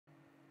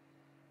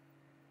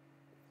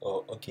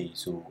Oh, okay.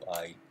 So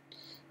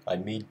I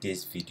made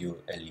this video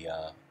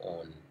earlier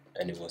on,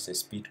 and it was a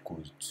speed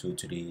code. So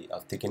today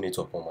I've taken it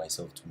upon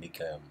myself to make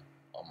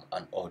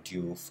an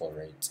audio for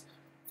it,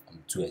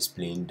 to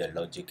explain the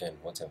logic and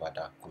whatever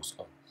that goes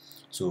on.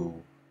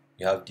 So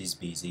we have this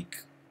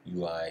basic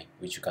UI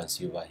which you can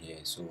see over here.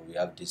 So we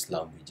have these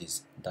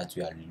languages that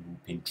we are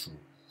looping through.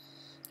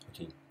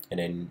 Okay, and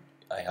then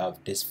I have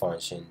this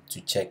function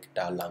to check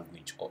that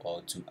language,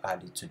 or to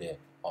add it to the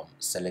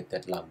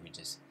selected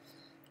languages.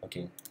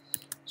 Okay,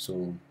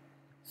 so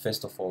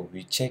first of all,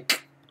 we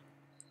check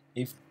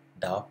if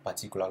that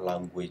particular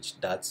language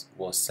that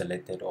was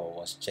selected or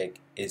was checked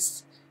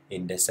is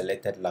in the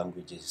selected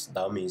languages.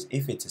 That means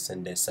if it is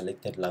in the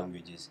selected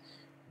languages,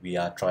 we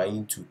are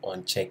trying to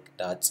uncheck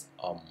that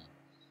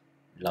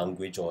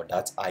language or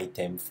that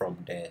item from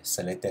the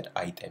selected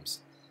items.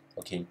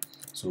 Okay,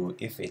 so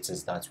if it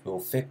is that,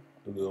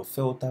 we'll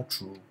filter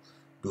through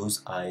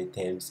those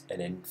items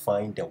and then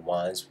find the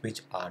ones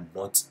which are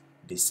not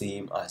the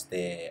same as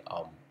the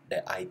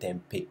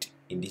item picked,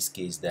 in this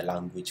case the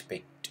language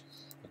picked.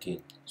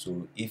 Okay,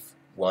 so if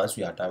once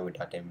we are done with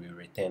that, then we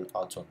return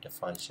out of the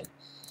function.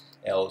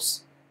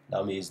 Else,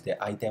 that means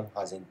the item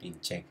hasn't been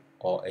checked,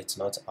 or it's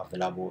not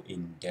available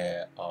in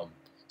the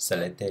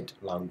selected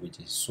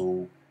languages.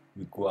 So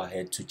we go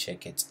ahead to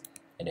check it,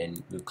 and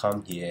then we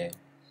come here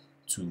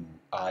to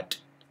add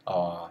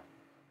our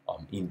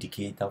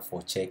indicator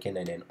for checking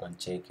and then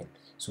unchecking.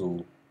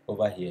 So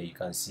over here you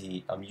can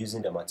see I'm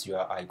using the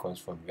material icons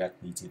from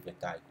React Native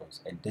Vector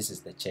Icons, and this is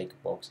the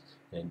checkbox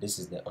and this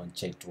is the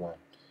unchecked one.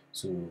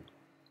 So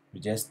we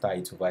just start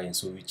it over here.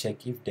 So we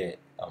check if the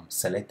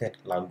selected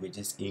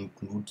languages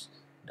include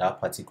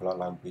that particular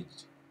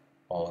language,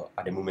 or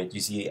at the moment, you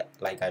see,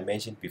 like I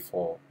mentioned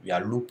before, we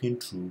are looping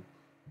through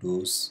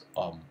those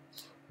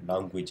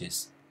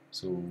languages.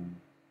 So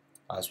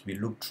as we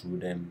look through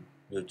them,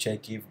 we'll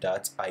check if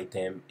that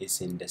item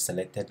is in the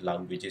selected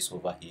languages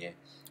over here,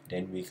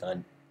 then we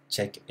can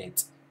check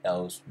it,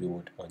 else we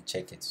would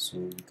uncheck it. So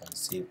we can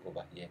save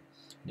over here.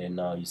 Then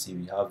now you see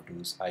we have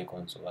those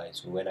icons over here.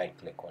 So when I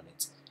click on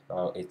it,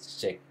 now it's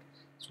checked.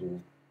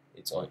 So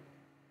it's on, you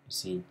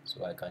see.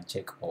 So I can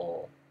check,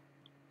 or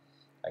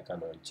I can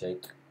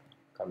uncheck.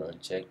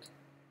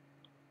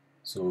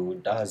 So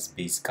that's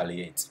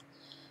basically it.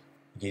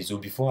 Okay, so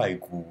before I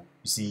go,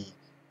 you see,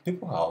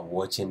 people are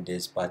watching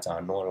this but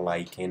are not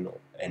liking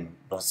and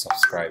not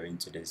subscribing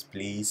to this.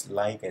 Please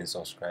like and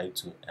subscribe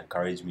to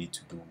encourage me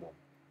to do more.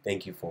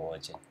 Thank you for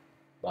watching.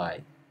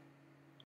 Bye.